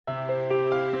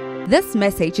This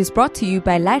message is brought to you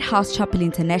by Lighthouse Chapel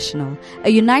International, a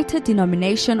united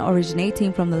denomination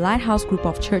originating from the Lighthouse Group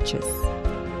of Churches.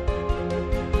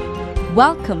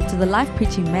 Welcome to the live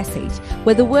preaching message,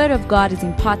 where the Word of God is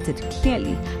imparted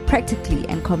clearly, practically,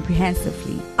 and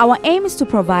comprehensively. Our aim is to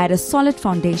provide a solid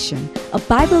foundation, a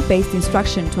Bible-based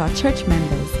instruction to our church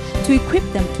members to equip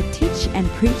them to teach and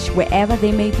preach wherever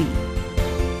they may be.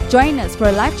 Join us for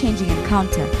a life-changing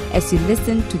encounter as you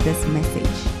listen to this message.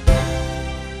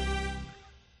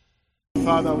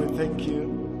 Father, we thank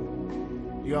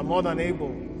you. You are more than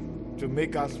able to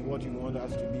make us what you want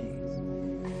us to be.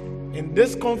 In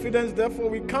this confidence, therefore,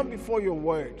 we come before your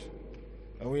word,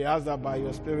 and we ask that by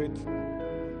your Spirit,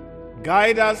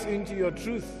 guide us into your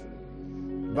truth.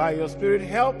 By your Spirit,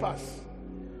 help us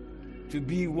to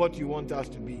be what you want us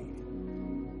to be.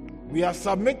 We are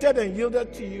submitted and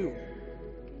yielded to you.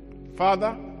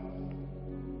 Father,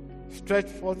 stretch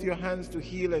forth your hands to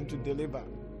heal and to deliver.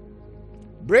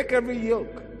 Break every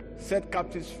yoke, set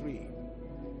captives free.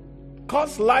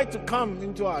 Cause light to come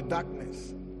into our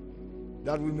darkness,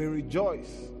 that we may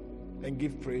rejoice and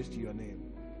give praise to your name.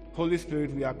 Holy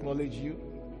Spirit, we acknowledge you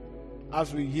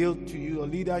as we yield to your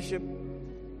leadership.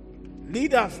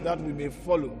 Lead us that we may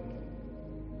follow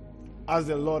as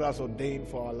the Lord has ordained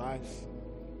for our lives.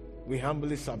 We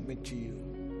humbly submit to you.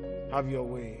 Have your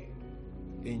way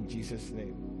in Jesus'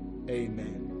 name.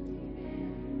 Amen.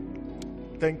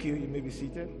 Thank you. You may be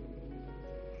seated.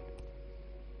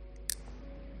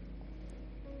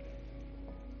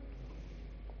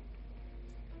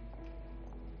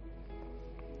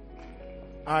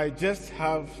 I just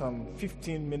have some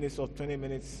 15 minutes or 20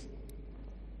 minutes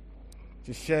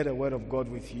to share the word of God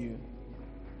with you.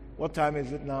 What time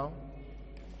is it now?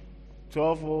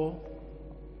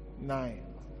 12:09.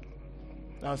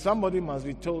 Now somebody must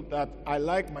be told that I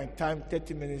like my time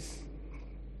 30 minutes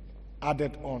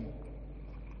added on.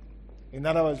 In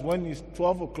other words, when it's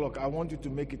 12 o'clock, I want you to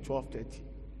make it 12:30.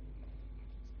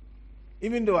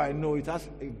 Even though I know it has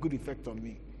a good effect on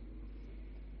me.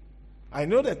 I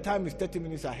know the time is 30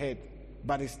 minutes ahead,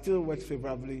 but it still works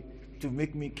favorably to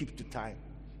make me keep to time.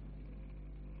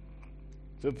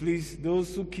 So please,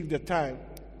 those who keep the time,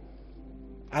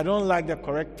 I don't like the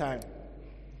correct time.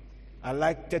 I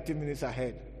like 30 minutes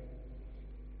ahead.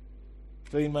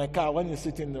 So in my car, when you're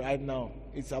sitting right now,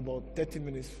 it's about 30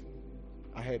 minutes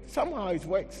ahead. Somehow it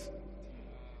works.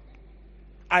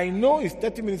 I know it's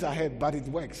 30 minutes ahead, but it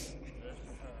works.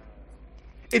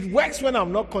 It works when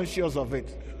I'm not conscious of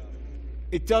it.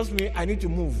 It tells me I need to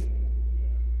move.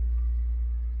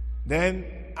 Then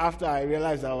after I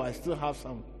realize that I still have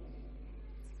some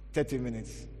 30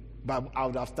 minutes, but I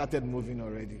would have started moving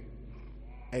already.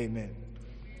 Amen.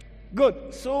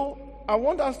 Good. So I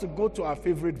want us to go to our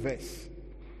favorite verse,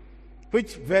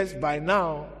 which verse by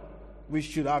now we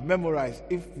should have memorized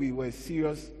if we were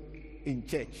serious in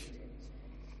church.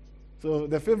 So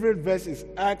the favorite verse is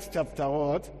Acts chapter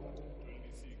what?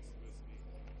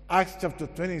 Acts chapter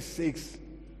 26,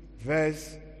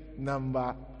 verse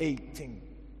number 18.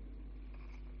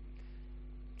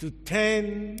 To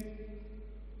turn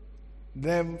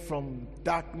them from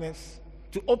darkness,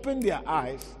 to open their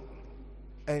eyes,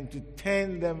 and to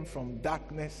turn them from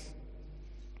darkness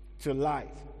to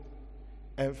light,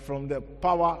 and from the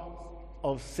power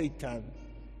of Satan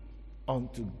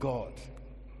unto God.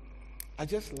 I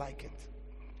just like it.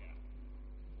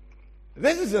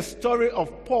 This is the story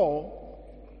of Paul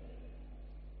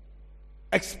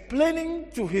explaining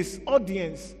to his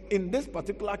audience, in this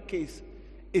particular case,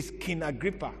 is King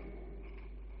Agrippa,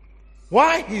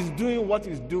 why he's doing what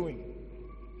he's doing.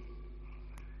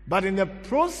 But in the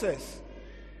process,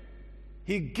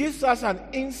 he gives us an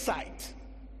insight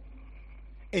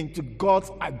into God's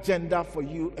agenda for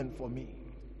you and for me.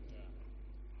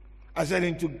 I said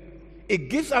it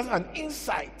gives us an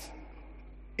insight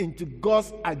into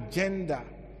God's agenda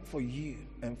for you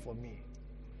and for me.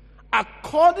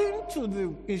 According to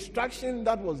the instruction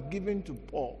that was given to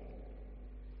Paul,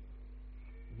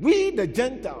 we the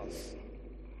Gentiles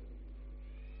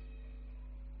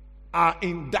are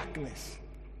in darkness,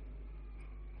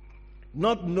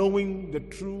 not knowing the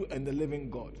true and the living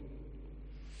God.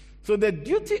 So the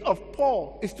duty of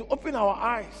Paul is to open our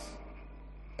eyes.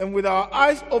 And with our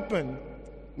eyes open,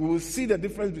 we will see the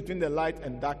difference between the light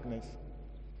and darkness.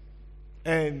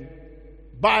 And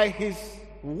by his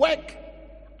work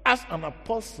as an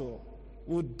apostle,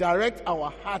 will direct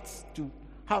our hearts to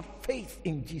have faith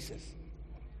in Jesus.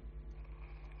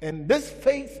 And this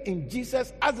faith in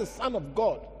Jesus as the Son of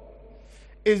God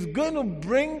is going to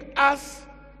bring us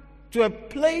to a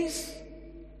place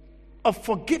of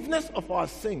forgiveness of our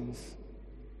sins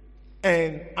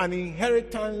and an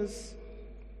inheritance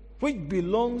which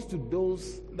belongs to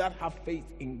those that have faith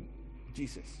in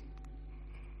Jesus.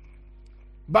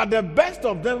 But the best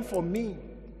of them for me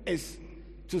is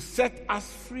to set us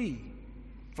free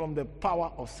from the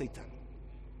power of Satan.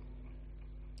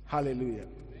 Hallelujah.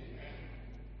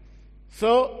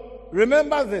 So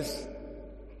remember this.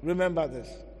 Remember this.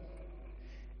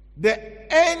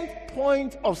 The end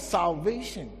point of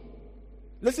salvation.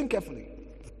 Listen carefully.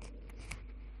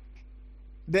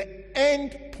 The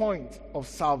end point of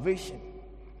salvation,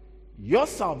 your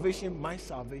salvation, my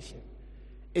salvation,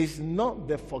 is not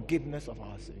the forgiveness of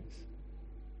our sins.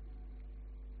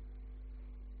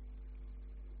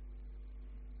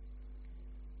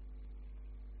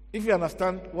 If you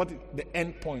understand what is the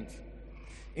end point.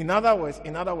 In other words,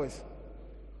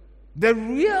 the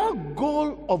real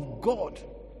goal of God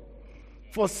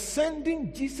for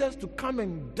sending Jesus to come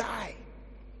and die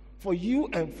for you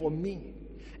and for me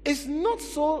is not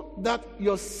so that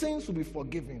your sins will be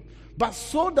forgiven, but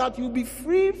so that you'll be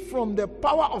free from the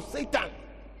power of Satan.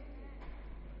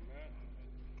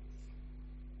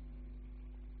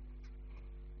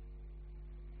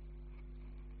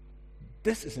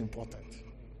 This is important.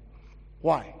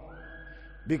 Why?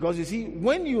 Because you see,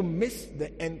 when you miss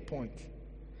the end point,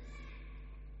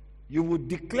 you will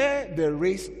declare the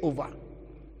race over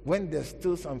when there's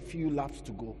still some few laps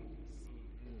to go.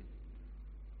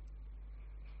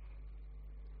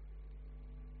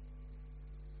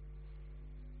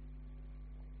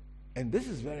 And this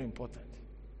is very important.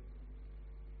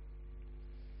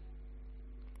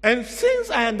 And since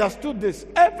I understood this,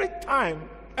 every time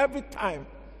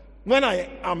when I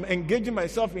am engaging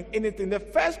myself in anything, the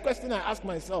first question I ask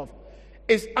myself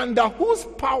is, under whose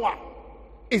power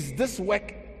is this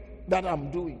work that I'm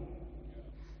doing?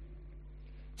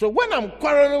 So when I'm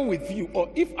quarreling with you, or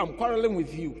if I'm quarreling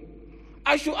with you,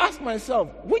 I should ask myself,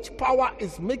 which power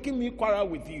is making me quarrel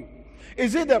with you?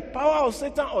 Is it the power of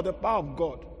Satan or the power of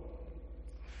God?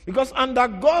 Because under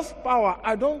God's power,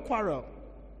 I don't quarrel.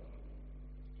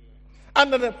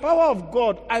 Under the power of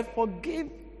God, I forgive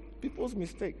people's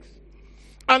mistakes.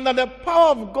 Under the power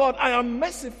of God, I am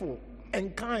merciful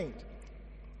and kind.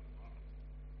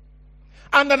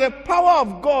 Under the power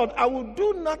of God, I will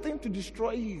do nothing to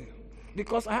destroy you,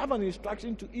 because I have an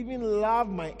instruction to even love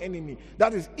my enemy.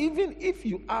 That is, even if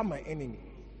you are my enemy.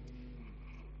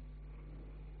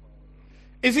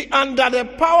 You see, under the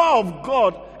power of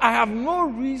God, I have no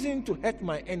reason to hurt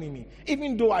my enemy,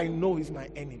 even though I know he's my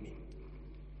enemy.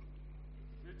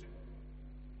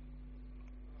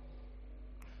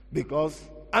 Because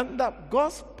under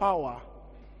God's power,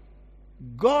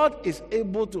 God is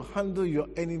able to handle your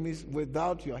enemies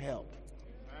without your help.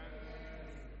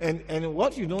 And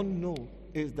what you don't know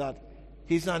is that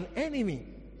he's an enemy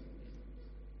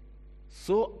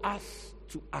so as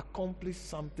to accomplish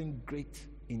something great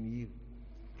in you.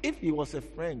 If he was a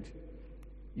friend,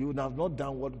 you would have not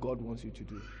done what God wants you to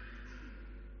do.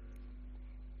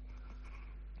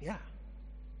 Yeah.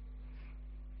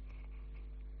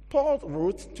 Paul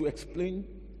wrote to explain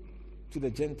to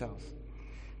the Gentiles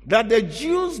that the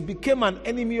Jews became an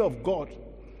enemy of God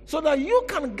so that you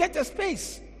can get a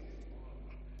space.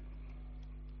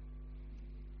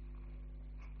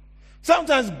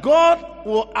 Sometimes God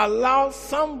will allow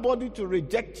somebody to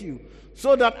reject you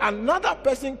so that another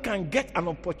person can get an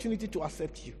opportunity to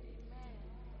accept you.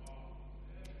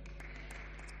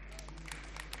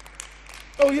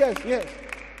 Oh, yes.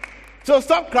 So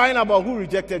stop crying about who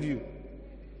rejected you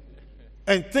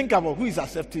and think about who is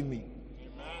accepting me.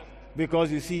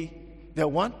 Because you see, the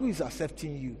one who is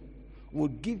accepting you will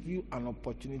give you an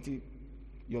opportunity.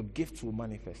 Your gifts will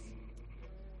manifest.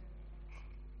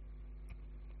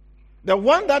 The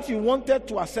one that you wanted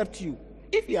to accept you,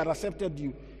 if he had accepted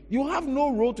you, you have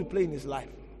no role to play in his life.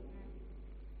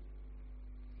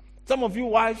 Some of you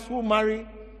wives who marry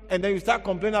and then you start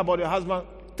complaining about your husband,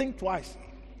 think twice.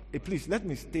 Hey, please, let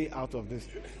me stay out of this.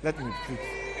 Let me preach.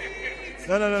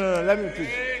 No, let me preach.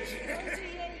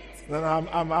 No,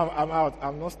 I'm out.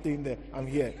 I'm not staying there. I'm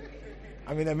here.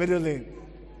 I'm in the middle lane.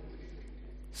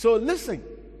 So listen.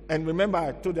 And remember,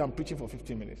 I told you I'm preaching for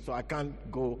 15 minutes, so I can't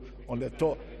go on the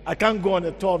tour. I can't go on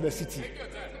the tour of the city.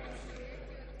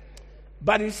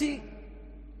 But you see,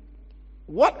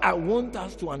 what I want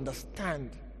us to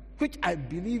understand, which I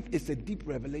believe is a deep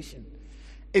revelation,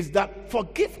 is that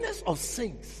forgiveness of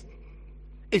sins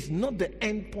is not the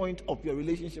end point of your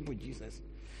relationship with Jesus.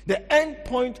 The end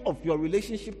point of your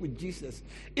relationship with Jesus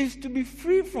is to be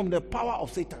free from the power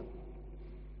of Satan.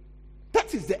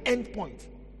 That is the end point.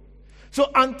 So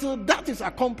until that is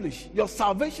accomplished, your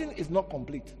salvation is not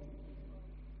complete.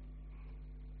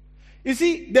 You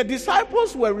see, the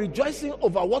disciples were rejoicing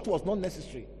over what was not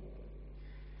necessary.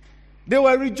 They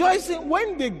were rejoicing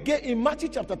when they get in Matthew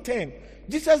chapter 10.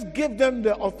 Jesus gave them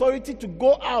the authority to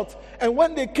go out. And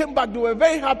when they came back, they were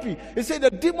very happy. He said, the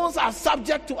demons are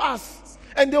subject to us.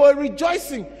 And they were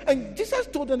rejoicing. And Jesus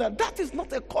told them that is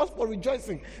not a cause for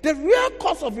rejoicing. The real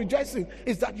cause of rejoicing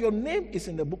is that your name is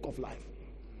in the book of life.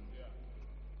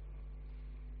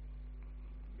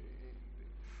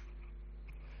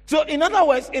 So in other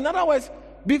words,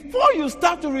 before you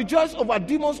start to rejoice over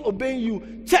demons obeying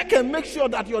you, check and make sure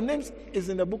that your name is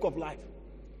in the book of life.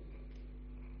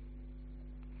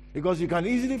 Because you can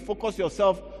easily focus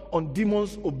yourself on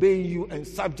demons obeying you and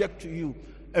subject to you.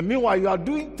 And meanwhile, you are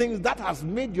doing things that has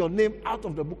made your name out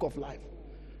of the book of life.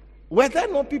 Were there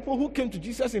not people who came to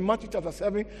Jesus in Matthew chapter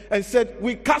 7 and said,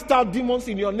 we cast out demons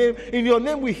in your name. In your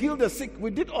name, we heal the sick.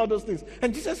 We did all those things.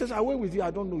 And Jesus says, away with you.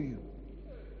 I don't know you.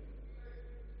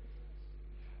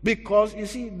 Because, you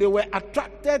see, they were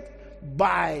attracted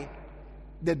by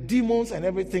the demons and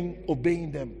everything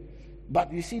obeying them.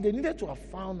 But, you see, they needed to have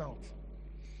found out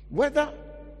whether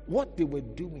what they were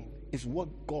doing is what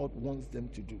God wants them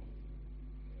to do.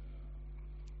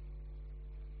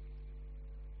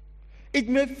 It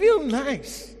may feel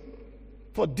nice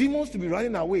for demons to be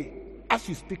running away as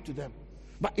you speak to them.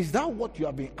 But is that what you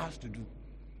are being asked to do?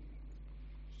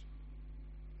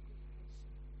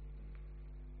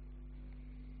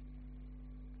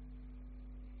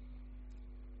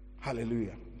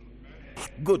 Hallelujah.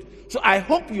 Good. So I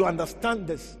hope you understand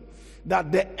this,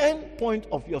 that the end point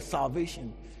of your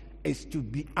salvation is to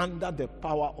be under the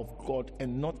power of God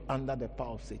and not under the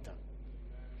power of Satan.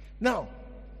 Now,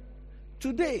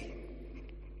 today,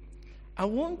 I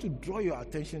want to draw your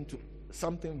attention to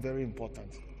something very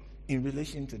important in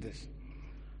relation to this.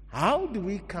 How do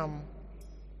we come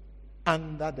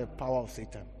under the power of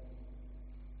Satan?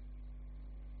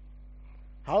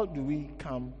 How do we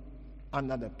come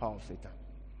under the power of Satan?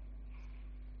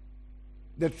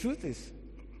 The truth is,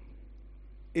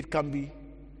 it can be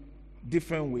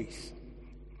different ways.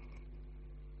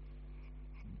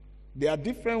 There are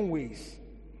different ways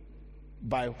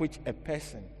by which a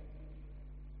person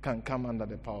can come under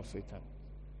the power of Satan.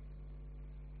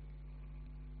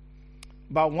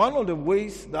 But one of the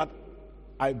ways that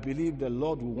I believe the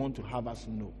Lord will want to have us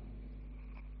know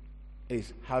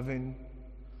is having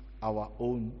our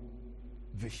own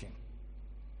vision.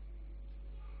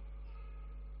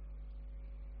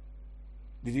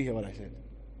 Did you hear what I said?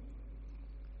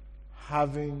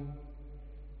 Having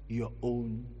your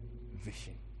own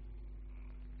vision.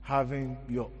 Having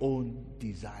your own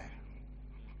desire.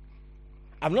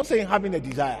 I'm not saying having a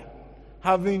desire.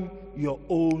 Having your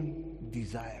own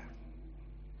desire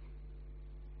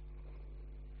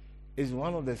is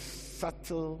one of the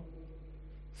subtle,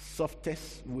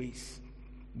 softest ways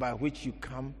by which you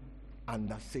come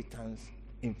under Satan's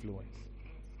influence.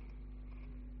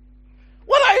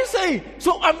 What are you saying?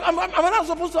 So am I not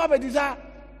supposed to have a desire?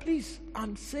 Please,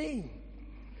 I'm saying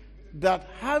that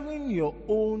having your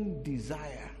own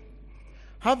desire,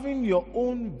 having your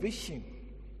own vision,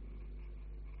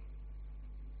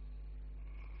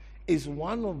 is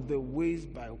one of the ways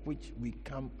by which we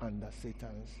come under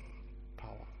Satan's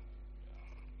power.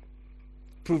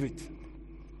 Prove it.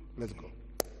 Let's go.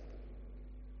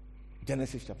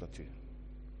 Genesis chapter 2.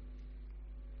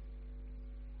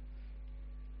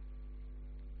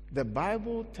 The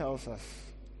Bible tells us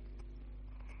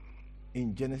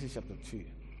in Genesis chapter 2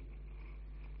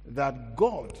 that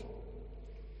God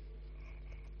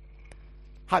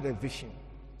had a vision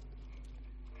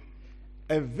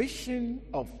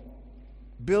of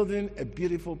building a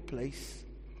beautiful place,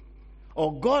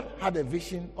 or God had a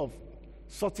vision of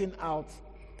sorting out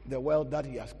the world that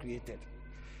he has created.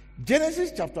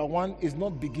 Genesis chapter 1 is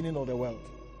not beginning of the world.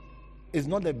 It's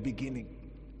not the beginning.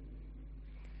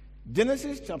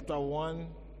 Genesis chapter 1,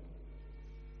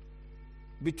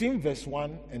 between verse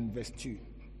 1 and verse 2,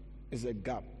 is a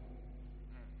gap.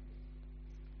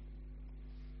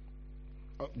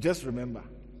 Just remember,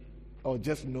 or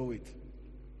just know it.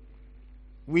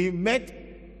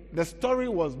 The story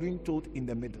was being told in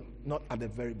the middle, not at the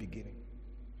very beginning.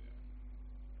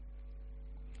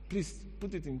 Please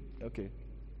put it in, okay.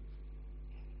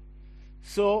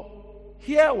 So,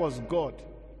 here was God.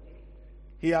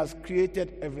 He has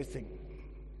created everything.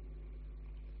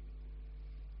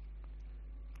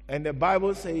 And the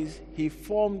Bible says he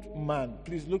formed man.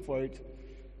 Please look for it.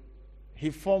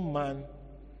 He formed man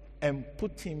and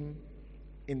put him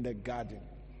in the garden.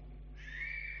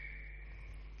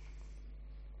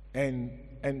 And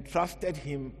entrusted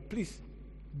him. Please,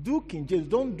 do King James.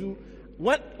 Don't do...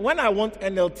 When I want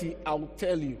NLT, I'll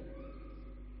tell you.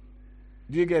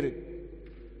 Do you get it?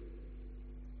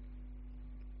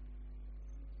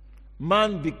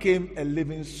 man became a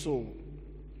living soul.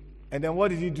 And then what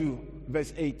did he do?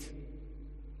 Verse 8.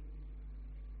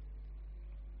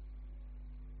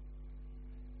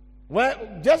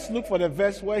 Well, just look for the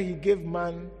verse where he gave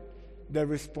man the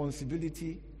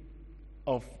responsibility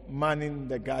of manning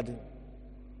the garden.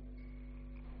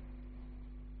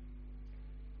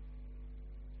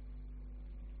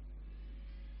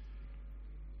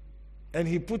 And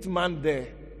he put man there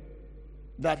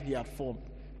that he had formed.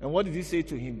 And what did he say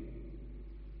to him?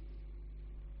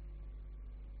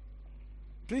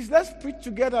 Please, let's preach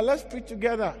together. Let's preach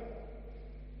together.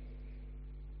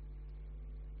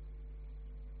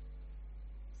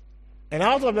 And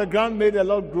out of the ground made the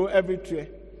Lord grow every tree.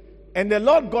 And the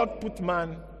Lord God put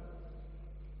man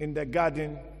in the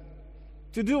garden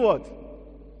to do what?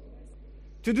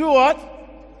 To do what?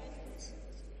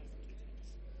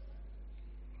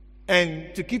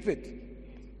 And to keep it.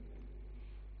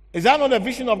 Is that not the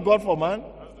vision of God for man?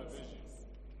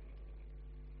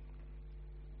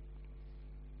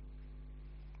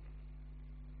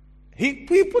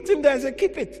 He put him there and said,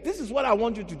 keep it. This is what I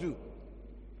want you to do.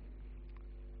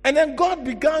 And then God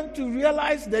began to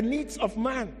realize the needs of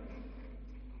man.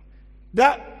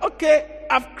 That, okay,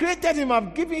 I've created him,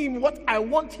 I've given him what I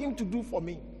want him to do for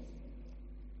me.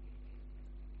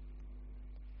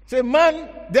 Say, man,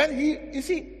 then you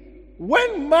see,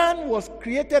 when man was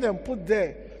created and put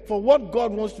there for what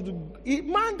God wants to do,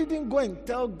 man didn't go and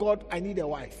tell God, I need a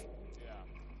wife. Yeah.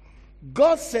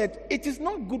 God said, it is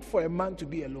not good for a man to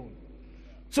be alone.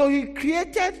 So he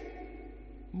created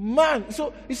man.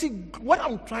 So you see, what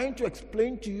I'm trying to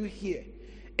explain to you here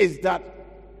is that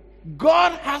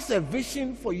God has a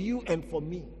vision for you and for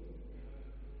me.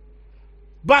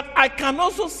 But I can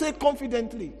also say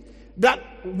confidently that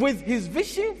with his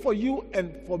vision for you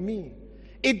and for me,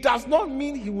 it does not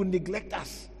mean he will neglect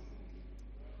us.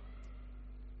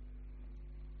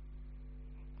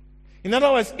 In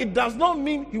other words, it does not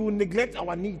mean he will neglect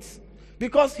our needs.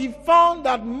 Because he found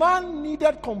that man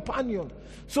needed companion.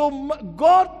 So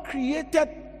God created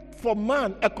for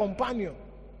man a companion.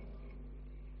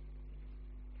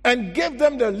 And gave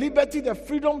them the liberty, the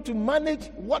freedom to manage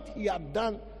what he had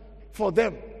done for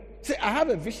them. Say, I have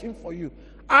a vision for you.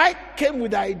 I came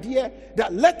with the idea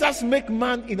that let us make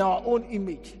man in our own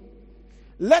image.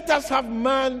 Let us have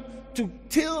man to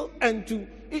till and to...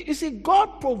 You see,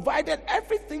 God provided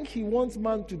everything he wants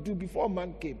man to do before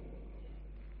man came.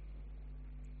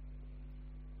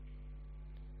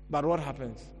 But what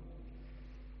happens?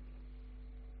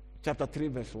 Chapter 3,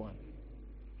 verse 1.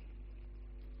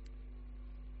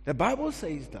 The Bible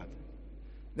says that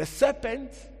the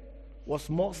serpent was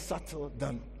more subtle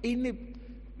than any...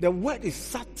 The word is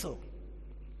subtle.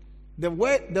 The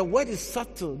word is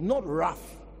subtle, not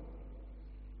rough.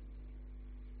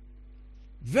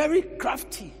 Very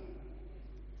crafty.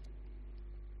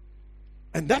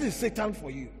 And that is Satan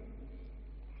for you.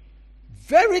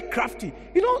 Very crafty.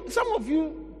 You know, some of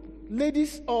you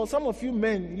ladies or some of you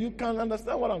men, you can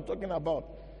understand what I'm talking about.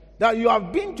 That you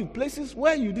have been to places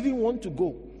where you didn't want to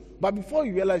go, but before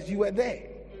you realize you were there.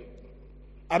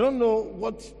 I don't know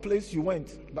what place you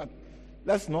went, but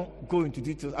let's not go into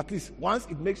details. At least once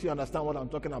it makes you understand what I'm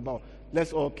talking about,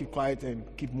 let's all keep quiet and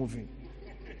keep moving.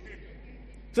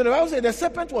 So the Bible says the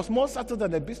serpent was more subtle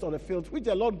than the beast of the field, which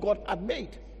the Lord God had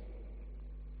made.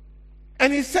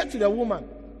 And he said to the woman,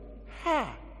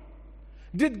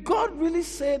 did God really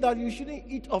say that you shouldn't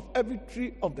eat of every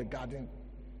tree of the garden?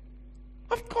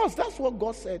 Of course, that's what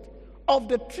God said. Of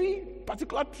the tree,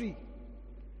 particular tree.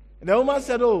 And the woman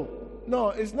said, oh,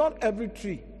 no, it's not every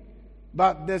tree.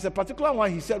 But there's a particular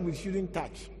one he said we shouldn't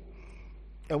touch.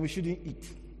 And we shouldn't eat.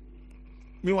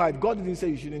 Meanwhile, God didn't say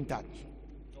you shouldn't touch.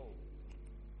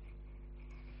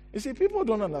 You see, people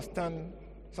don't understand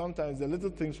sometimes the little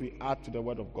things we add to the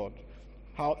word of God,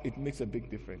 how it makes a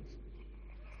big difference.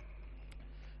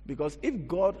 Because if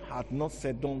God had not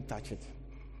said don't touch it,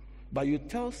 but you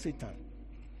tell Satan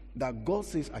that God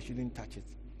says I shouldn't touch it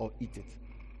or eat it,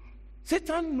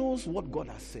 Satan knows what God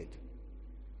has said.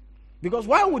 Because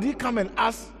why would he come and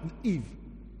ask Eve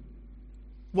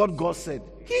what God said?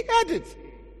 He heard it.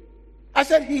 I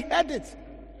said he heard it.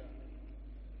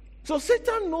 So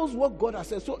Satan knows what God has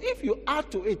said. So if you add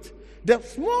to it, the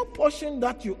small portion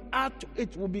that you add to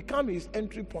it will become his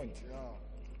entry point.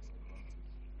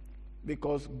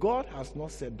 Because God has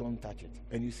not said don't touch it.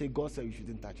 And you say God said you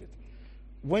shouldn't touch it.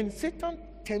 When Satan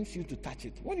tempts you to touch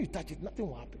it, when you touch it, nothing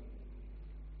will happen.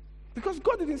 Because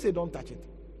God didn't say don't touch it.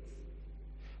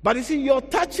 But you see, you're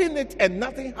touching it and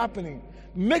nothing happening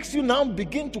makes you now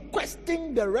begin to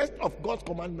question the rest of God's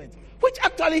commandments, which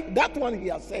actually, that one he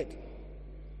has said.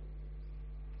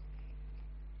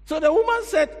 So the woman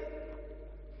said,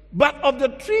 But of the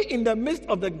tree in the midst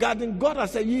of the garden, God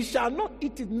has said, ye shall not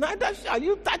eat it, neither shall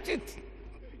you touch it,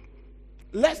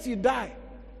 lest you die.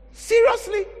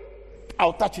 Seriously?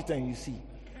 I'll touch it and you see.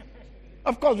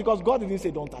 Of course, because God didn't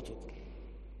say don't touch it.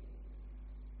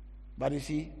 But you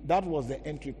see, that was the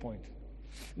entry point.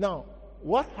 Now,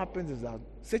 what happens is that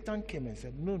Satan came and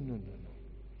said, no.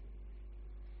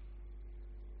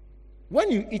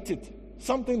 When you eat it,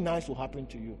 something nice will happen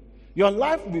to you. Your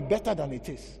life will be better than it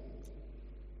is.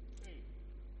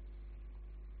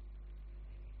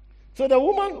 So the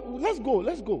woman, let's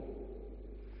go.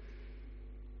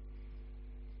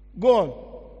 Go on.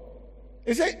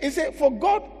 He said, for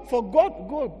God,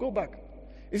 go back.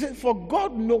 He said, for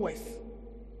God knoweth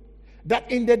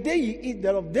that in the day you eat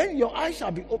thereof, then your eyes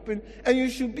shall be open, and you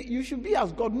should be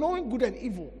as God, knowing good and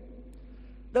evil.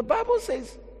 The Bible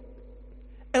says,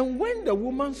 and when the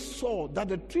woman saw that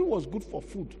the tree was good for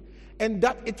food, and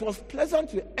that it was pleasant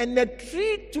to, and the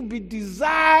tree to be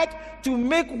desired to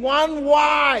make one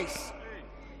wise.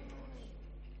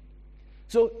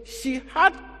 So she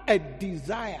had a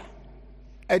desire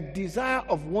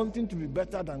of wanting to be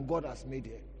better than God has made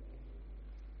her.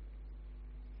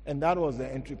 And that was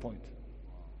the entry point.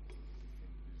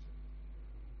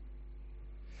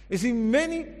 You see,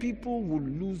 many people will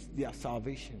lose their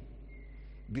salvation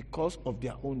because of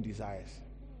their own desires.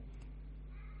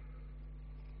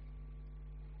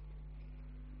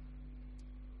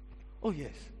 Oh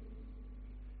yes.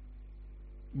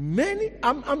 Many.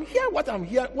 Hear what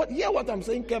I'm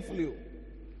saying carefully.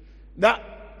 That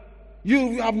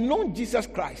you have known Jesus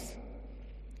Christ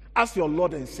as your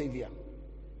Lord and Savior.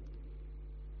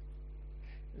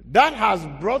 That has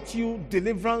brought you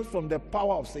deliverance from the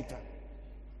power of Satan.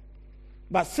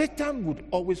 But Satan would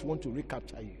always want to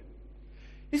recapture you.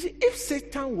 You see, if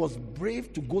Satan was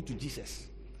brave to go to Jesus,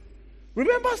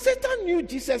 remember, Satan knew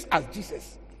Jesus as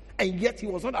Jesus, and yet he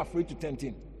was not afraid to tempt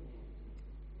him.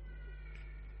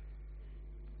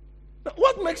 Now,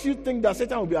 what makes you think that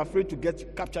Satan will be afraid to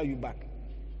capture you back?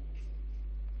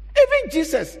 Even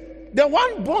Jesus, the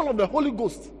one born of the Holy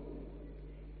Ghost,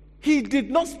 he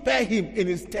did not spare him in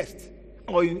his test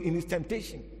or in his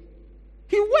temptation.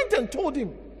 He went and told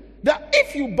him that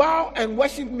if you bow and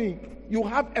worship me, you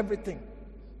have everything.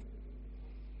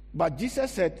 But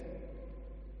Jesus said,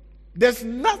 there's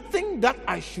nothing that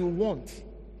I should want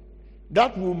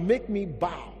that will make me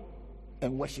bow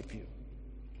and worship you.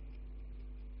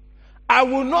 I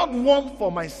will not want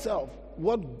for myself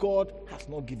what God has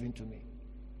not given to me.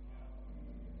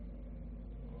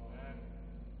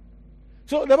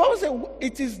 So the Bible says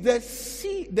it is the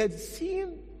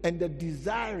seeing and the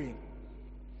desiring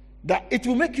that it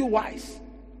will make you wise.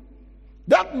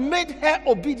 That made her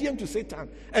obedient to Satan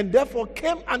and therefore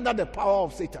came under the power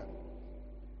of Satan.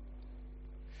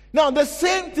 Now, the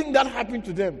same thing that happened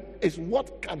to them is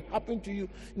what can happen to you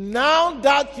now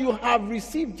that you have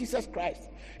received Jesus Christ.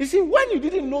 You see, when you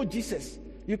didn't know Jesus,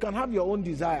 you can have your own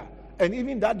desire, and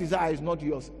even that desire is not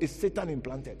yours, it's Satan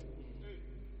implanted.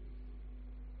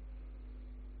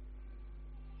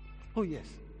 Oh, yes.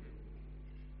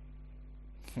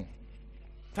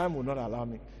 Time will not allow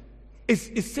me.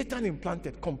 It's Satan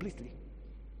implanted completely.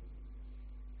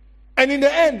 And in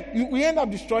the end, we end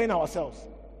up destroying ourselves.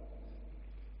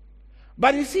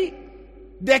 But you see,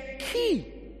 the key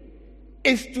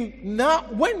is to now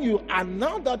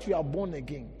that you are born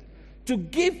again, to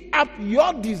give up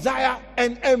your desire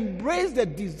and embrace the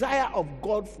desire of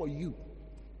God for you.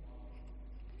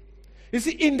 You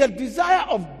see, in the desire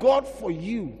of God for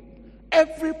you,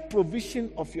 every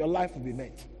provision of your life will be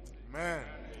met. Amen.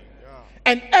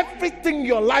 And everything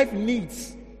your life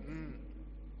needs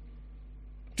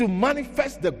to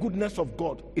manifest the goodness of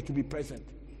God, it will be present.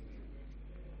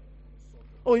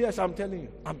 Oh yes, I'm telling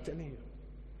you.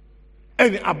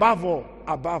 And above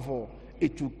all,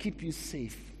 it will keep you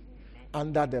safe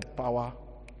under the power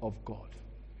of God.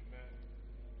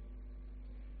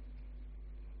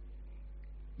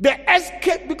 The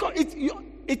escape, because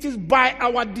it is by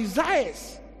our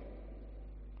desires.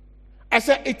 I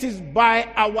said it is by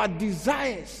our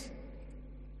desires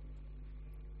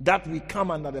that we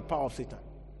come under the power of Satan.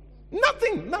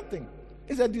 Nothing.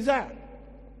 It's a desire.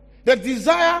 The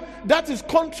desire that is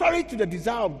contrary to the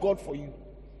desire of God for you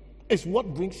is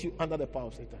what brings you under the power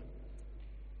of Satan.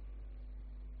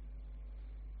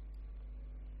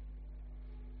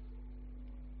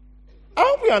 I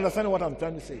hope you understand what I'm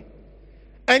trying to say.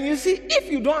 And you see,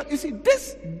 if you don't, you see,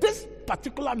 this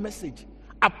particular message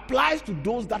applies to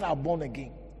those that are born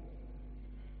again.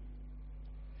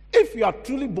 If you are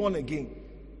truly born again,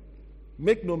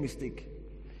 make no mistake,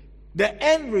 the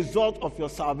end result of your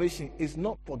salvation is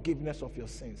not forgiveness of your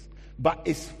sins, but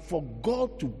it's for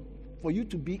God to for you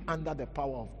to be under the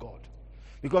power of God.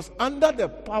 Because under the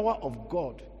power of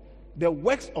God, the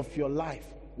works of your life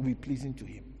will be pleasing to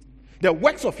him. The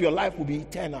works of your life will be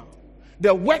eternal.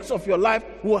 The works of your life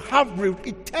will have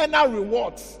eternal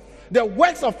rewards. The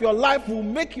works of your life will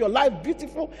make your life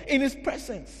beautiful in his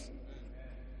presence.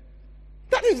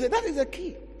 That is the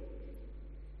key.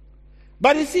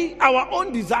 But you see, our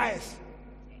own desires.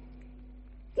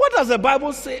 What does the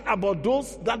Bible say about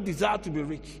those that desire to be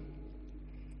rich?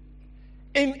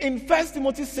 In 1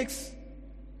 Timothy 6,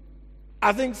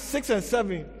 I think 6 and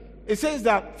 7, it says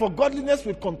that for godliness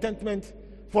with contentment,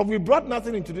 for we brought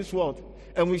nothing into this world,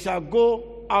 and we shall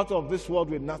go out of this world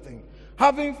with nothing.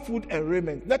 Having food and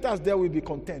raiment, let us there will be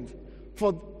content.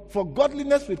 For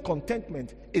godliness with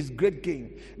contentment is great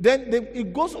gain. Then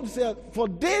it goes on to say, for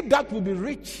they that will be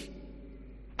rich,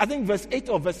 I think verse 8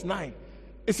 or verse 9,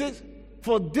 it says,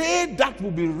 for they that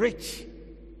will be rich,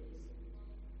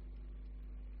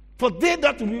 for they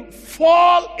that will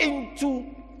fall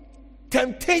into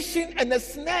temptation and a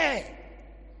snare.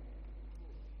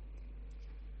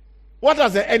 What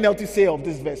does the NLT say of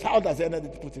this verse? How does the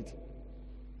NLT put it?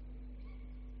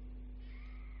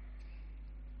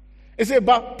 It says,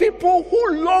 but people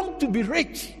who long to be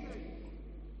rich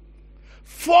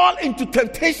fall into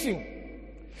temptation.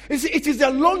 You see, it is the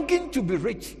longing to be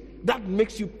rich that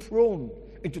makes you prone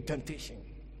into temptation.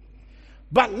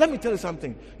 But let me tell you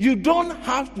something. You don't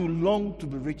have to long to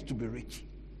be rich to be rich.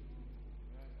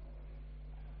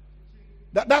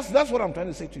 That's what I'm trying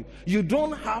to say to you. You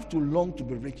don't have to long to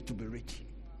be rich to be rich.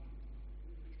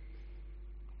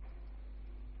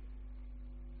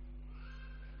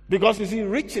 Because you see,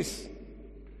 riches,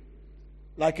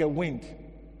 like a wind,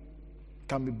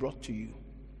 can be brought to you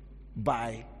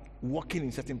by walking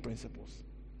in certain principles.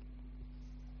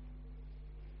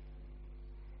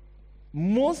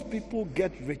 Most people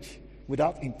get rich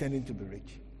without intending to be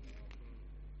rich.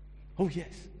 Oh,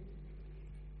 yes.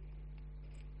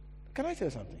 Can I tell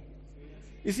you something?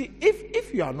 You see,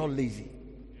 if you are not lazy,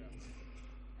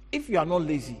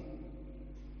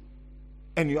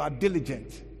 and you are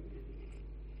diligent,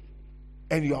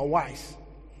 and you are wise,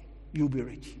 you'll be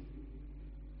rich.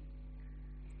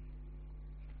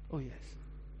 Oh, yes.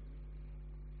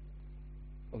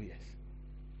 Oh, yes.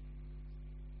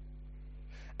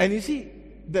 And you see,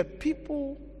 the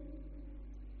people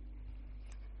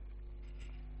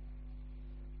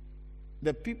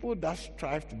that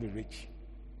strive to be rich,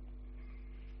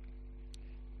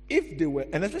 if they were,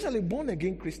 and especially born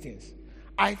again Christians,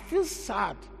 I feel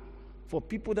sad for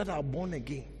people that are born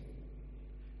again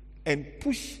and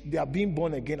push their being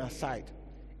born again aside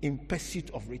in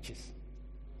pursuit of riches.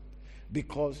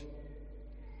 Because,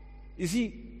 you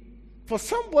see, for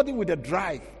somebody with a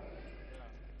drive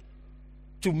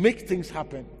to make things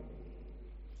happen,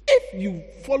 if you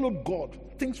follow God,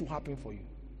 things will happen for you.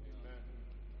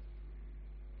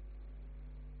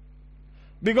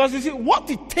 Because you see, what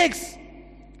it takes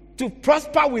to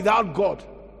prosper without God,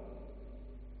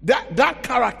 that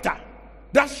character,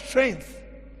 that strength,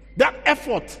 that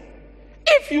effort,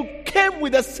 if you came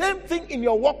with the same thing in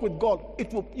your walk with God,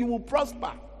 you will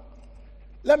prosper.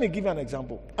 Let me give you an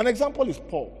example. An example is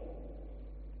Paul.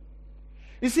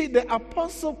 You see, the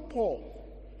Apostle Paul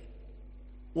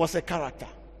was a character.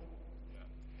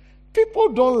 People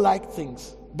don't like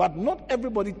things, but not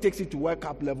everybody takes it to World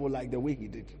Cup level like the way he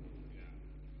did.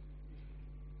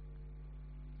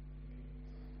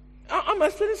 I'm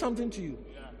explaining something to you.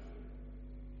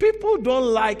 People don't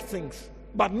like things,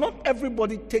 but not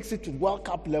everybody takes it to World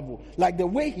Cup level like the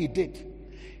way he did.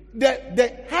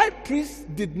 The high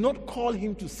priest did not call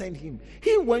him to send him.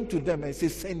 He went to them and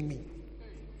said, send me.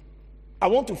 I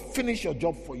want to finish your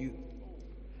job for you.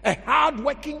 A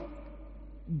hard-working,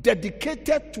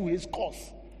 dedicated to his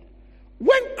cause.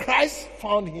 When Christ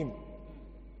found him,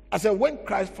 I said, when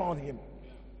Christ found him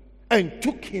and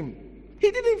took him,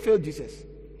 he didn't fail Jesus.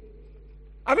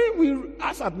 I mean,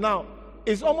 as of now,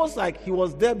 it's almost like he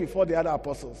was there before the other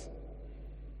apostles.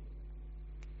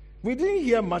 We didn't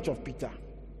hear much of Peter.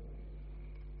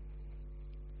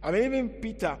 I mean, even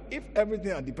Peter, if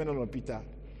everything had depended on Peter,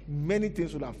 many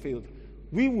things would have failed.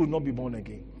 We would not be born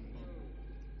again.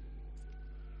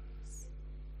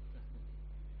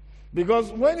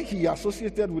 Because when he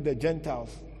associated with the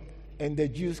Gentiles and the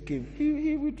Jews came,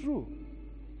 he withdrew.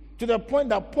 To the point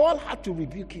that Paul had to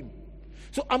rebuke him.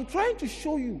 So I'm trying to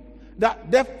show you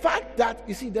that the fact that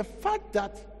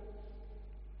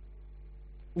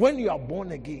when you are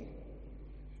born again,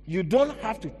 you don't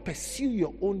have to pursue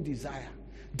your own desire.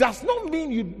 Does not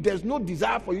mean there's no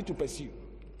desire for you to pursue.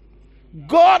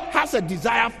 God has a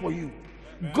desire for you.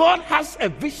 God has a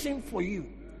vision for you.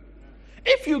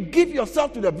 If you give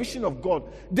yourself to the vision of God,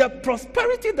 the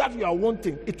prosperity that you are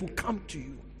wanting, it will come to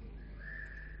you.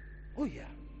 Oh yeah.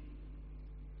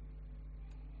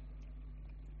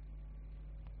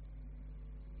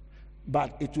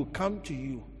 But it will come to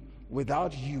you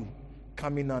without you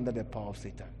coming under the power of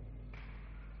Satan.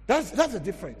 That's the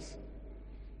difference.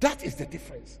 That is the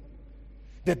difference.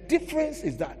 The difference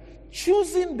is that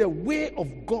choosing the way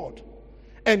of God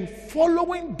and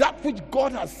following that which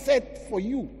God has said for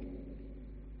you.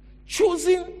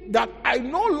 Choosing that I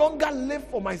no longer live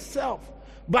for myself,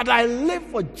 but I live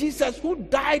for Jesus who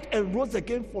died and rose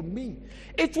again for me.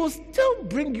 It will still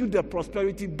bring you the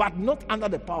prosperity, but not under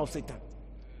the power of Satan.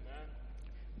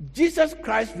 Jesus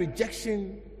Christ's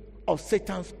rejection of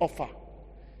Satan's offer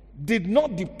did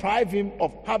not deprive him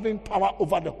of having power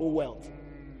over the whole world.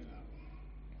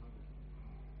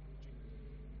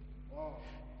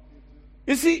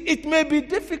 You see, it may be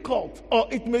difficult, or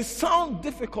it may sound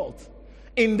difficult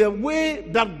in the way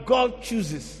that God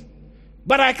chooses,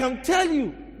 but I can tell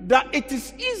you that it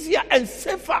is easier and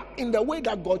safer in the way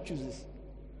that God chooses.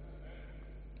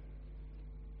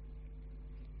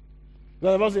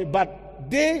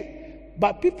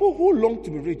 But people who long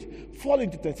to be rich fall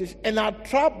into temptation and are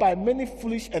trapped by many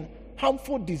foolish and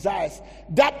harmful desires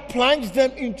that plunge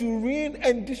them into ruin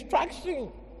and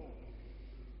destruction.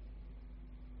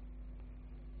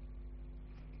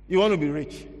 You want to be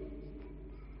rich?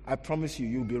 I promise you,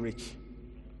 you'll be rich.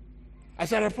 I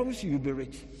said, I promise you, you'll be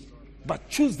rich. But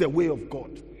choose the way of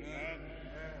God.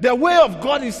 The way of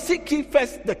God is seek ye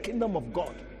first the kingdom of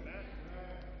God.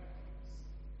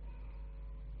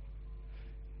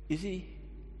 You see,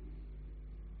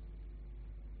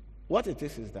 what it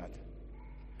is that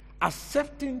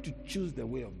accepting to choose the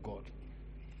way of God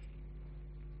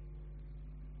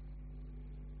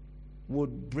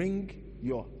would bring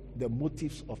the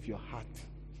motives of your heart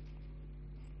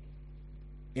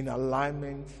in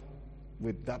alignment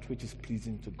with that which is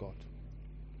pleasing to God.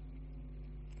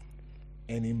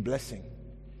 And in blessing,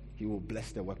 he will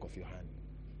bless the work of your hand.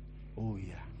 Oh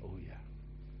yeah, oh yeah,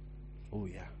 oh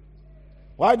yeah.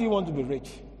 Why do you want to be rich?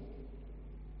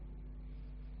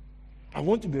 I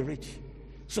want to be rich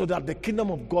so that the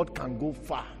kingdom of God can go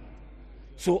far.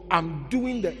 So I'm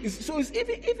doing it's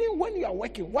even when you are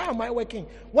working. Why am I working?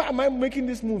 Why am I making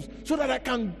these moves? So that I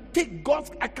can take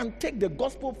the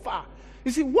gospel far. You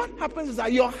see, what happens is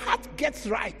that your heart gets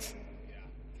right.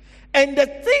 And the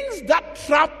things that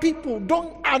trap people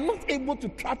are not able to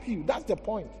trap you. That's the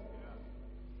point.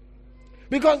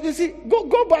 Because you see,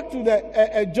 go back to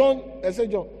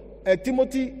the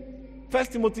Timothy, 1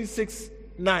 Timothy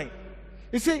 6:9.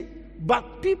 You see,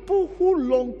 but people who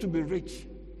long to be rich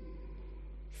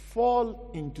fall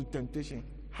into temptation.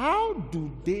 How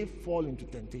do they fall into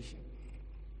temptation?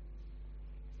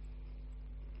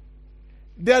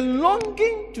 The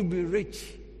longing to be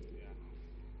rich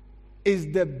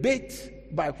is the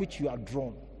bait by which you are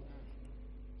drawn.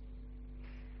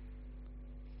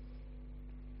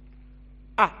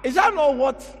 Is that not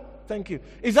what? Thank you.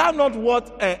 Is that not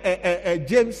what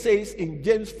James says in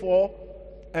James 4?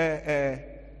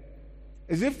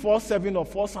 Is it 4:7 or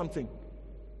 4 something?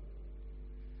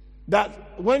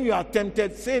 That when you are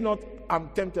tempted, say not, I'm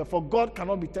tempted, for God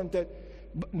cannot be tempted,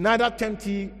 neither tempt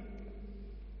he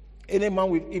any man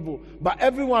with evil. But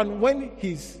everyone, when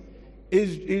he's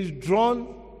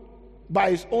drawn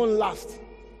by his own lust.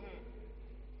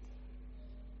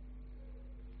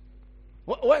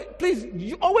 Please,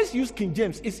 you always use King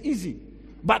James. It's easy.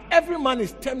 But every man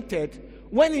is tempted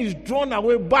when he's drawn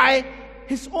away by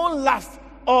his own lust.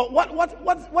 Or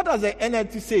what does the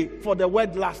NLT say for the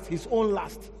word lust? His own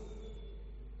lust.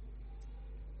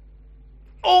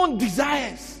 Own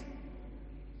desires.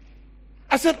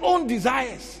 I said own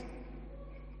desires.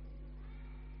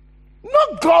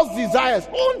 Not God's desires,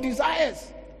 own desires.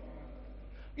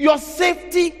 Your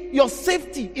safety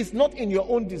is not in your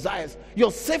own desires.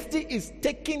 Your safety is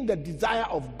taking the desire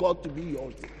of God to be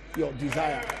your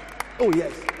desire. Oh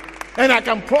yes. And I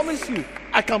can promise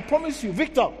you,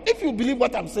 Victor, if you believe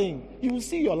what I'm saying, you will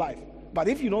see your life. But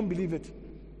if you don't believe it,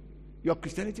 your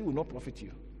Christianity will not profit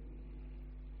you.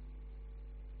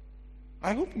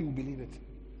 I hope you will believe it.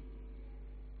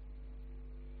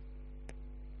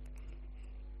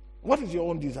 What is your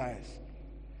own desires?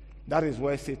 That is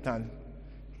where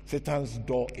Satan's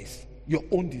door is. Your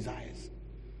own desires.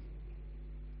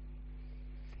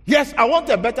 Yes, I want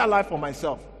a better life for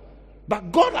myself.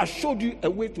 But God has showed you a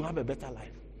way to have a better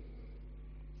life.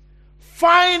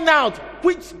 Find out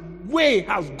which way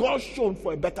has God shown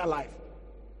for a better life.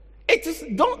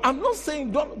 I'm not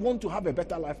saying don't want to have a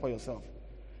better life for yourself.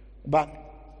 But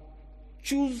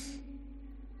choose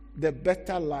the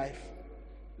better life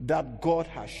that God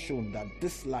has shown that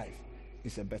this life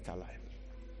is a better life.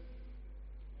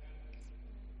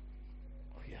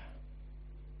 Oh, yeah.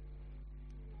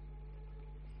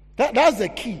 That's the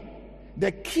key.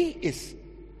 The key is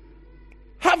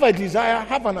have a desire,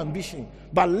 have an ambition,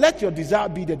 but let your desire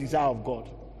be the desire of God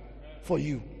for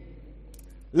you.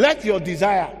 Let your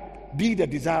desire be the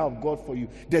desire of God for you.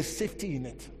 There's safety in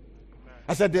it.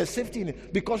 I said there's safety in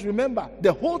it. Because remember,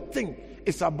 the whole thing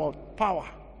is about power.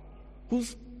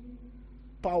 Whose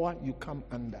power you come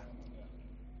under.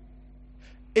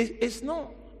 It's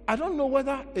not, I don't know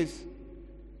whether it's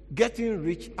getting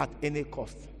rich at any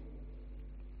cost.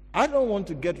 I don't want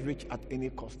to get rich at any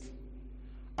cost.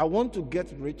 I want to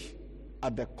get rich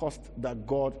at the cost that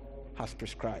God has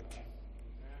prescribed.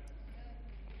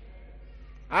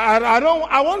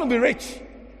 I want to be rich,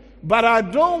 but I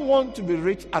don't want to be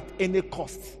rich at any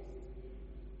cost.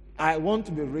 I want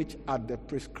to be rich at the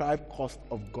prescribed cost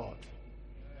of God.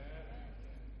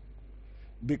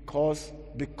 Because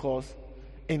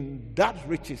in that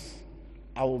riches,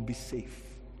 I will be safe.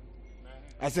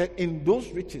 I said, in those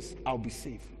riches, I'll be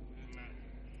safe.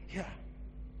 Yeah.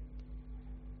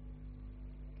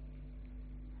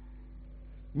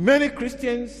 Many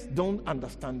Christians don't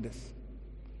understand this.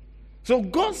 So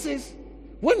God says,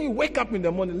 when you wake up in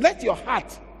the morning, let your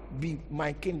heart be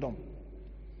my kingdom.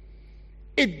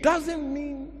 It doesn't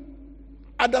mean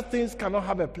other things cannot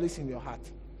have a place in your heart.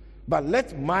 But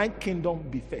let my kingdom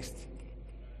be first.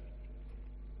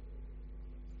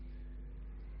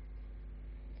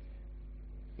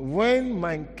 When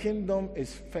my kingdom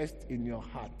is first in your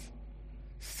heart,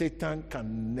 Satan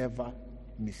can never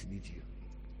mislead you.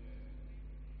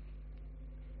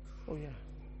 Oh, yeah.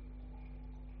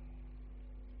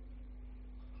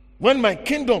 When my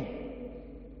kingdom,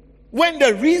 when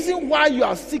the reason why you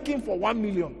are seeking for 1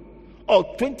 million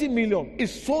or 20 million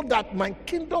is so that my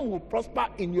kingdom will prosper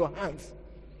in your hands,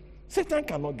 Satan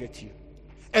cannot get you.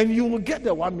 And you will get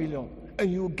the 1 million,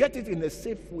 and you will get it in a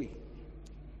safe way.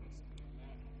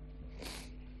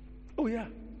 Oh, yeah.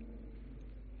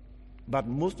 But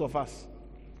most of us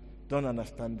don't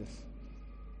understand this.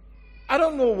 I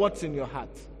don't know what's in your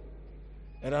heart,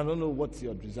 and I don't know what's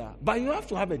your desire, but you have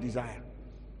to have a desire.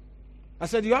 I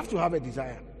said you have to have a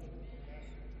desire.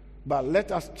 But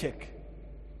let us check.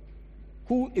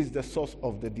 Who is the source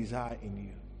of the desire in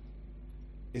you?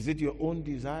 Is it your own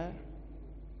desire?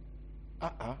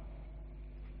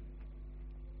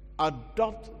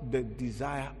 Adopt the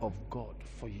desire of God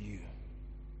for you.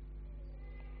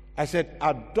 I said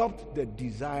adopt the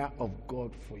desire of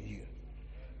God for you.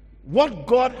 What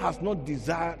God has not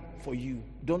desired for you,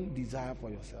 don't desire for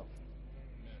yourself.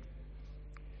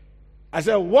 I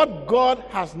said, what God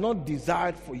has not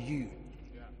desired for you,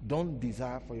 don't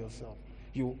desire for yourself.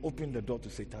 You will open the door to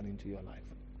Satan into your life.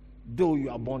 Though you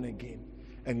are born again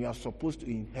and you are supposed to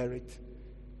inherit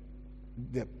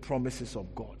the promises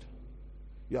of God,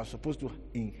 you are supposed to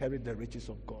inherit the riches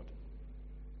of God,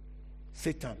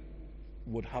 Satan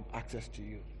would have access to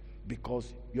you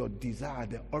because your desire,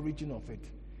 the origin of it,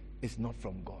 is not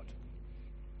from God.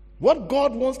 What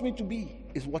God wants me to be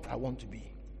is what I want to be.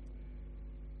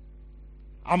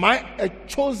 Am I a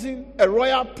chosen, a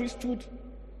royal priesthood,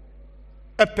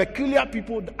 a peculiar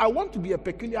people? I want to be a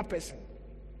peculiar person.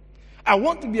 I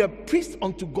want to be a priest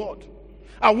unto God.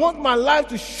 I want my life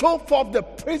to show forth the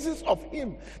praises of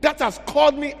Him that has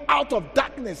called me out of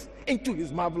darkness into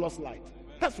His marvelous light.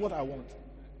 That's what I want.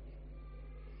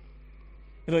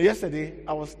 You know, yesterday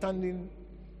I was standing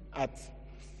at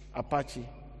Apache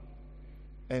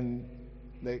and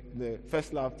the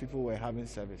First Love people were having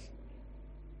service.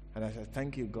 And I said,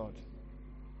 thank you, God,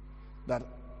 that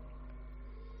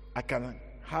I can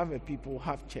have a people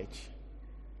have church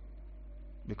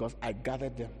because I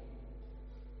gathered them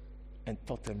and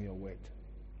taught them your word.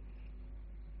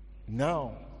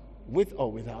 Now, with or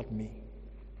without me,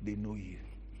 they know you.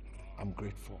 I'm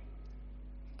grateful.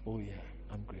 Oh, yeah,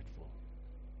 I'm grateful.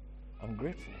 I'm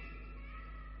grateful.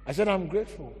 I said, I'm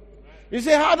grateful. You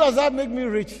say, how does that make me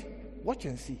rich? Watch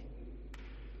and see.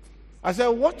 I said,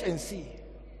 watch and see.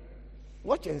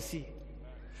 Watch and see.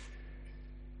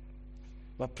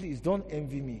 But please don't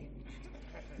envy me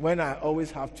when I always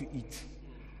have to eat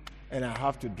and I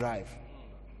have to drive.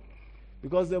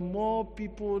 Because the more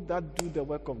people that do the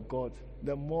work of God,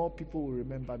 the more people will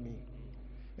remember me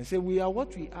and say, we are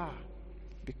what we are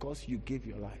because you gave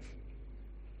your life.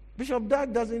 Bishop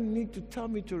Dag doesn't need to tell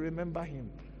me to remember him.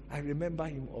 I remember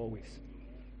him always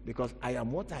because I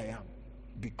am what I am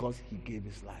because he gave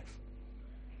his life.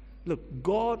 Look,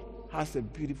 God has a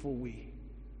beautiful way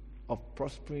of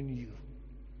prospering you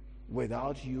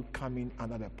without you coming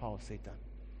under the power of Satan.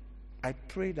 I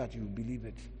pray that you believe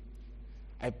it.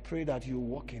 I pray that you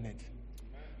walk in it.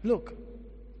 Look,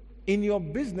 in your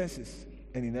businesses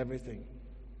and in everything,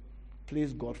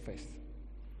 place God first.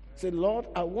 Say, Lord,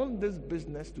 I want this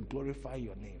business to glorify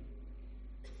your name.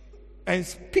 And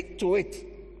speak to it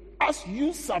as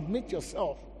you submit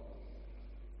yourself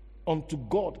unto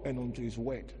God and unto his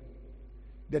word.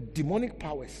 The demonic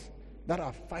powers that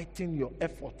are fighting your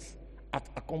efforts at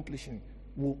accomplishing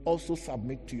will also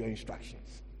submit to your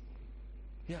instructions.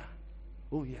 Yeah.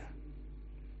 Oh, yeah.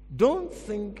 Don't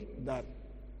think that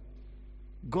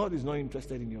God is not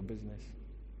interested in your business.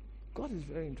 God is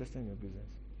very interested in your business.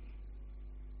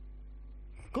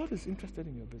 God is interested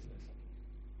in your business.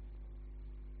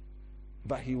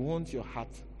 But he wants your heart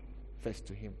first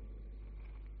to him.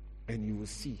 And you will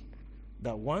see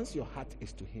that once your heart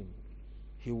is to him,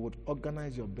 he would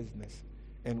organize your business.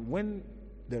 And when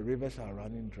the rivers are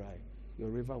running dry, your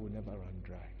river will never run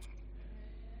dry.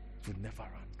 It will never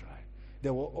run dry.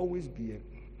 There will always be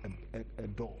a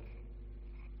door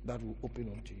that will open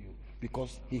unto you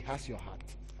because he has your heart.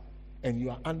 And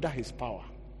you are under his power.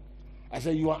 I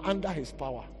said you are under his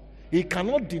power. He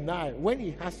cannot deny when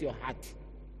he has your heart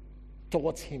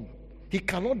towards him. He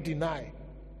cannot deny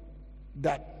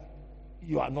that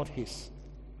you are not his.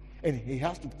 And he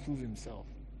has to prove himself.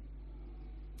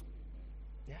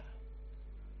 Yeah.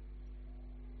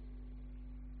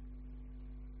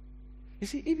 You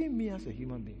see, even me as a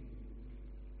human being,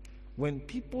 when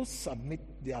people submit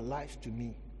their lives to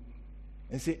me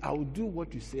and say, I will do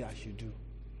what you say I should do,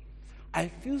 I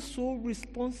feel so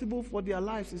responsible for their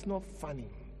lives. It's not funny.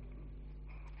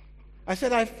 I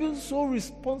said, I feel so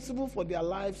responsible for their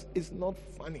lives. It's not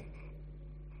funny.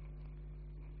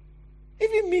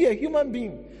 Even me, a human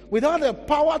being, without the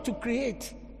power to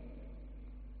create.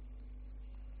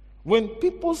 When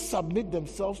people submit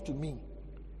themselves to me,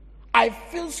 I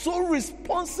feel so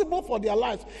responsible for their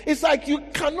lives. It's like you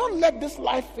cannot let this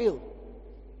life fail.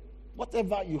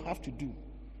 Whatever you have to do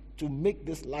to make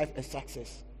this life a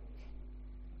success,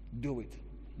 do it.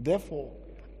 Therefore,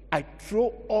 I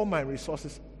throw all my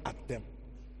resources at them.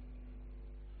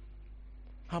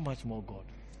 How much more God?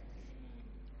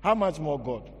 How much more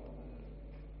God?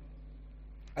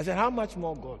 I said, how much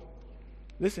more God?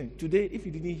 Listen, today, if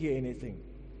you didn't hear anything,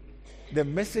 the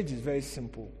message is very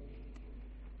simple.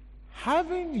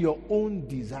 Having your own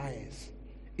desires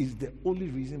is the only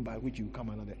reason by which you come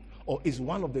under the, or is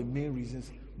one of the main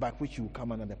reasons by which you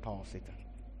come under the power of Satan.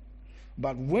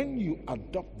 But when you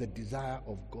adopt the desire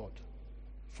of God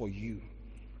for you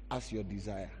as your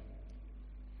desire,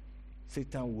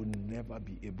 Satan will never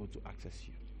be able to access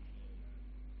you.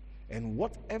 And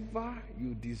whatever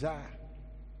you desire,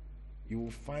 you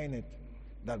will find it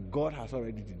that God has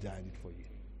already desired it for you.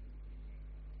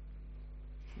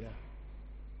 Yeah.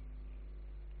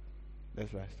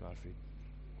 Let's rise to our feet.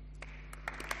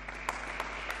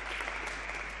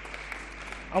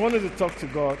 I wanted to talk to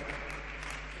God.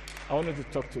 I wanted to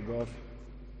talk to God.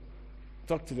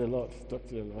 Talk to the Lord. Talk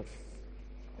to the Lord.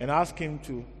 And ask him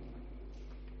to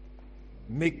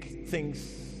make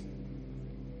things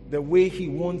the way he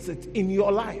wants it in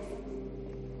your life.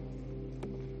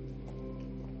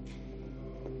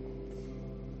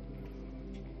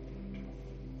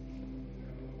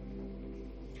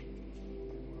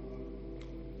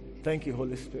 Thank you,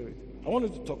 Holy Spirit. I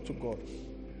wanted to talk to God.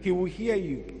 He will hear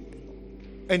you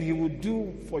and he will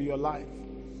do for your life.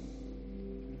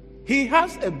 He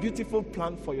has a beautiful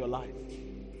plan for your life.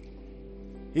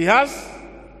 He has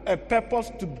a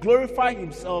purpose to glorify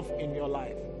himself in your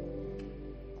life.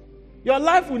 Your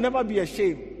life will never be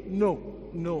ashamed. No.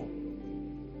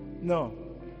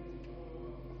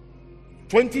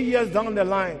 20 years down the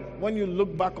line, when you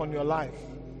look back on your life,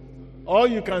 all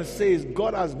you can say is,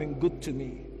 God has been good to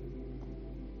me.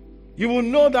 You will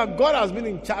know that God has been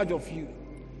in charge of you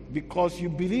because you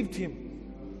believed him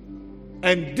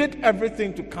and did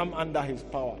everything to come under his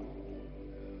power.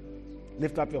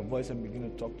 Lift up your voice and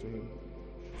begin to talk to him.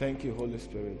 Thank you, Holy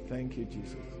Spirit. Thank you,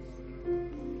 Jesus.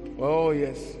 Oh,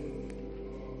 yes.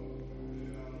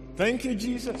 Thank you,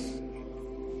 Jesus.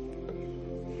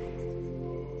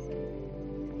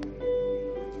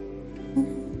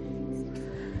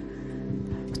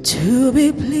 To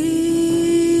be pleasing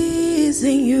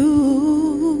you,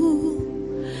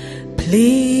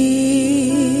 pleasing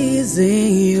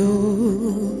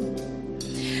you.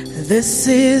 This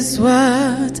is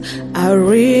what I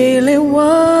really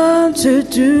want to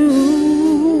do.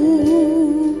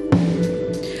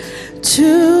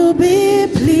 To be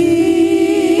pleasing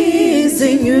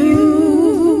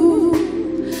you,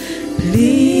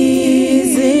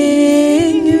 pleasing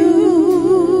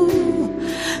you.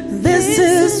 This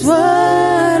is what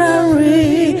I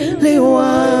really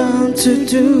want to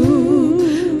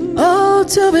do.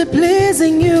 to be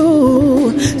pleasing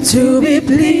you, to be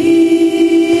pleasing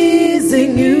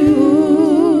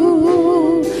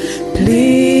you,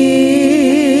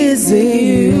 pleasing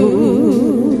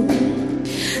you.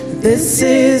 This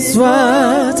is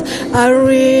what I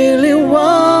really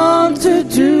want to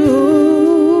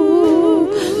do.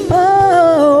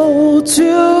 Oh,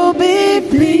 to be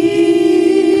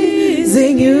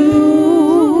pleasing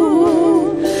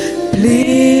you,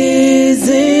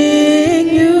 pleasing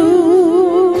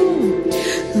you.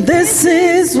 This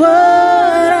is what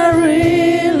I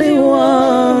really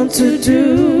want to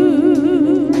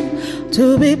do.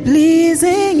 To be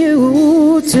pleasing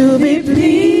you, to be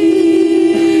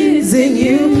pleasing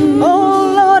you.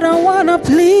 Oh Lord, I wanna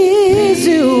please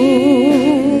you.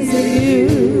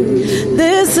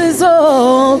 This is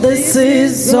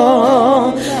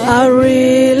all I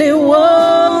really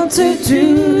want to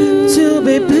do. To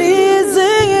be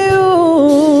pleasing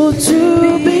you,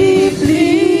 to be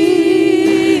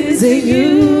pleasing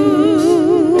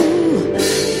you,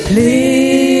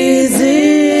 pleasing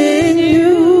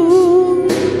you.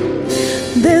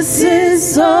 This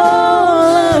is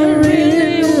all I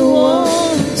really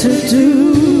want to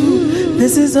do.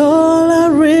 This is all I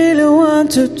really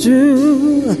want to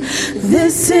do.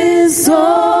 This is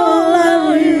all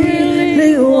I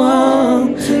really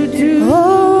want to do.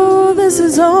 Oh, this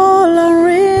is all I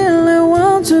really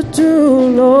want to do,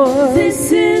 Lord.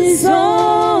 This is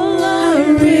all I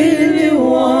really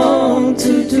want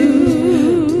to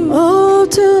do. Oh,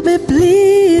 to be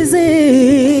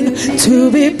pleasing, to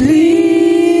be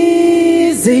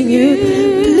pleasing you,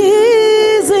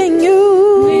 pleasing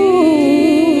you,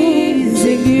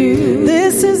 pleasing you.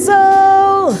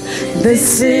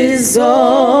 This is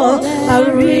all I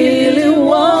really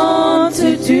want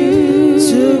to do.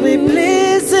 To be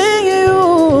pleasing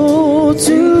you,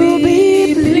 to be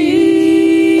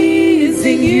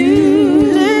pleasing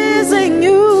you, pleasing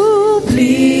you,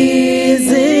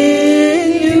 pleasing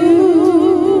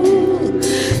you.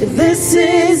 This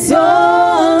is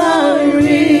all I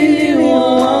really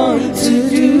want to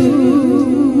do.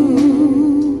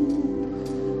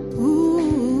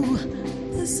 Ooh,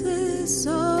 this is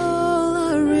all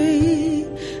I really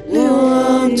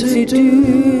want to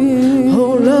do.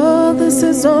 Oh Lord, this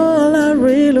is all I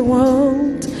really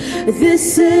want.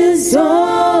 This is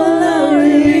all I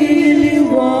really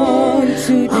want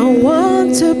to do. I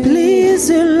want to please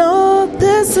you, Lord.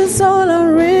 This is all I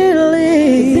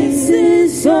really. This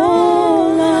is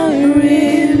all I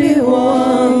really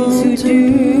want to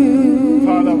do.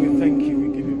 Father, we thank you. We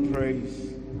give you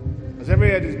praise. As every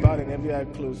head is bowed and every eye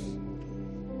closed,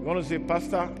 we want to say,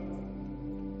 Pastor,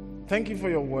 thank you for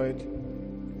your word.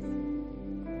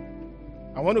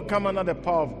 I want to come under the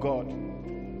power of God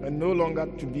and no longer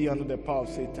to be under the power of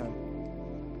Satan.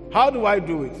 How do I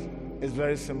do it? It's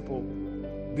very simple.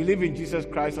 Believe in Jesus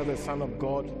Christ as the Son of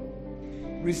God.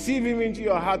 Receive him into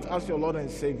your heart as your Lord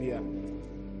and Savior.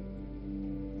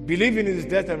 Believe in his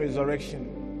death and resurrection,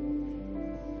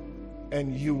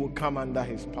 and you will come under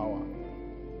his power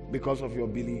because of your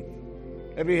belief.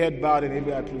 Every head bowed and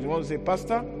every eye closed. You want to say,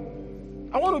 Pastor,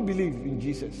 I want to believe in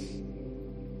Jesus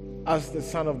as the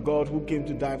Son of God who came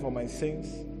to die for my sins.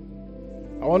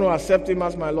 I want to accept him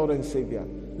as my Lord and Savior.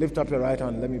 Lift up your right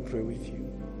hand. Let me pray with you.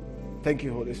 Thank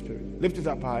you, Holy Spirit. Lift it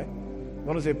up high. You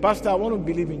want to say, Pastor, I want to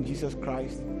believe in Jesus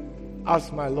Christ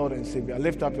as my Lord and Savior.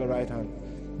 Lift up your right hand.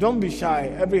 Don't be shy.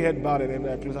 Every head bowed and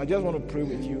every eye closed. I just want to pray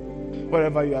with you.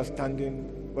 Wherever you are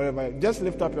standing, wherever, just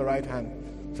lift up your right hand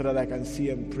so that I can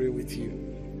see and pray with you.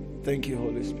 Thank you,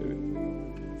 Holy Spirit.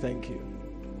 Thank you.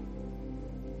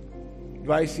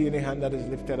 Do I see any hand that is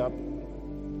lifted up?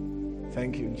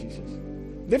 Thank you, Jesus.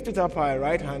 Lift it up high,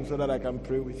 right hand, so that I can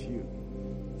pray with you.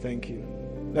 Thank you.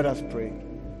 Let us pray.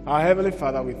 Our Heavenly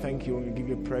Father, we thank you and we give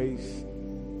you praise.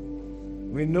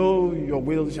 We know your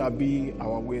will shall be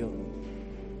our will.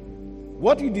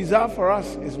 What you desire for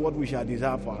us is what we shall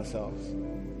desire for ourselves,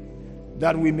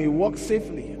 that we may walk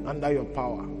safely under your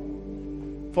power.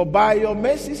 For by your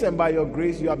mercies and by your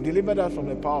grace, you have delivered us from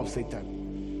the power of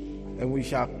Satan, and we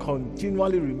shall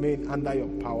continually remain under your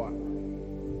power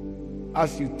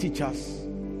as you teach us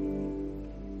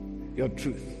your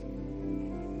truth.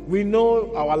 We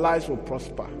know our lives will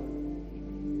prosper.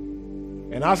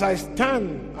 And as I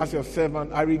stand as your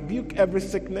servant, I rebuke every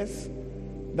sickness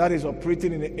that is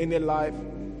operating in any life,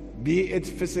 be it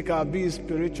physical, be it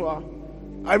spiritual.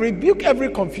 I rebuke every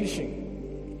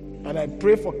confusion, and I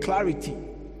pray for clarity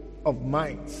of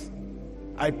minds.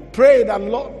 I pray that,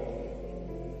 Lord,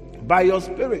 by your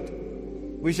Spirit,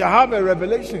 we shall have a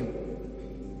revelation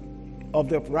of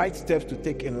the right steps to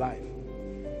take in life,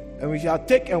 and we shall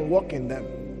take and walk in them,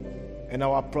 And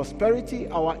our prosperity,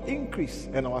 our increase,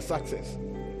 and our success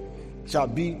shall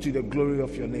be to the glory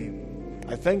of your name.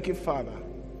 I thank you, Father,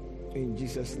 in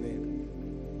Jesus' name.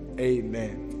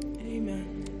 Amen.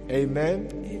 Amen. Amen.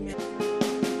 Amen.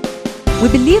 We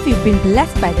believe you've been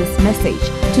blessed by this message.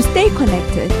 To stay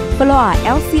connected, follow our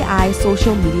LCI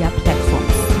social media platforms.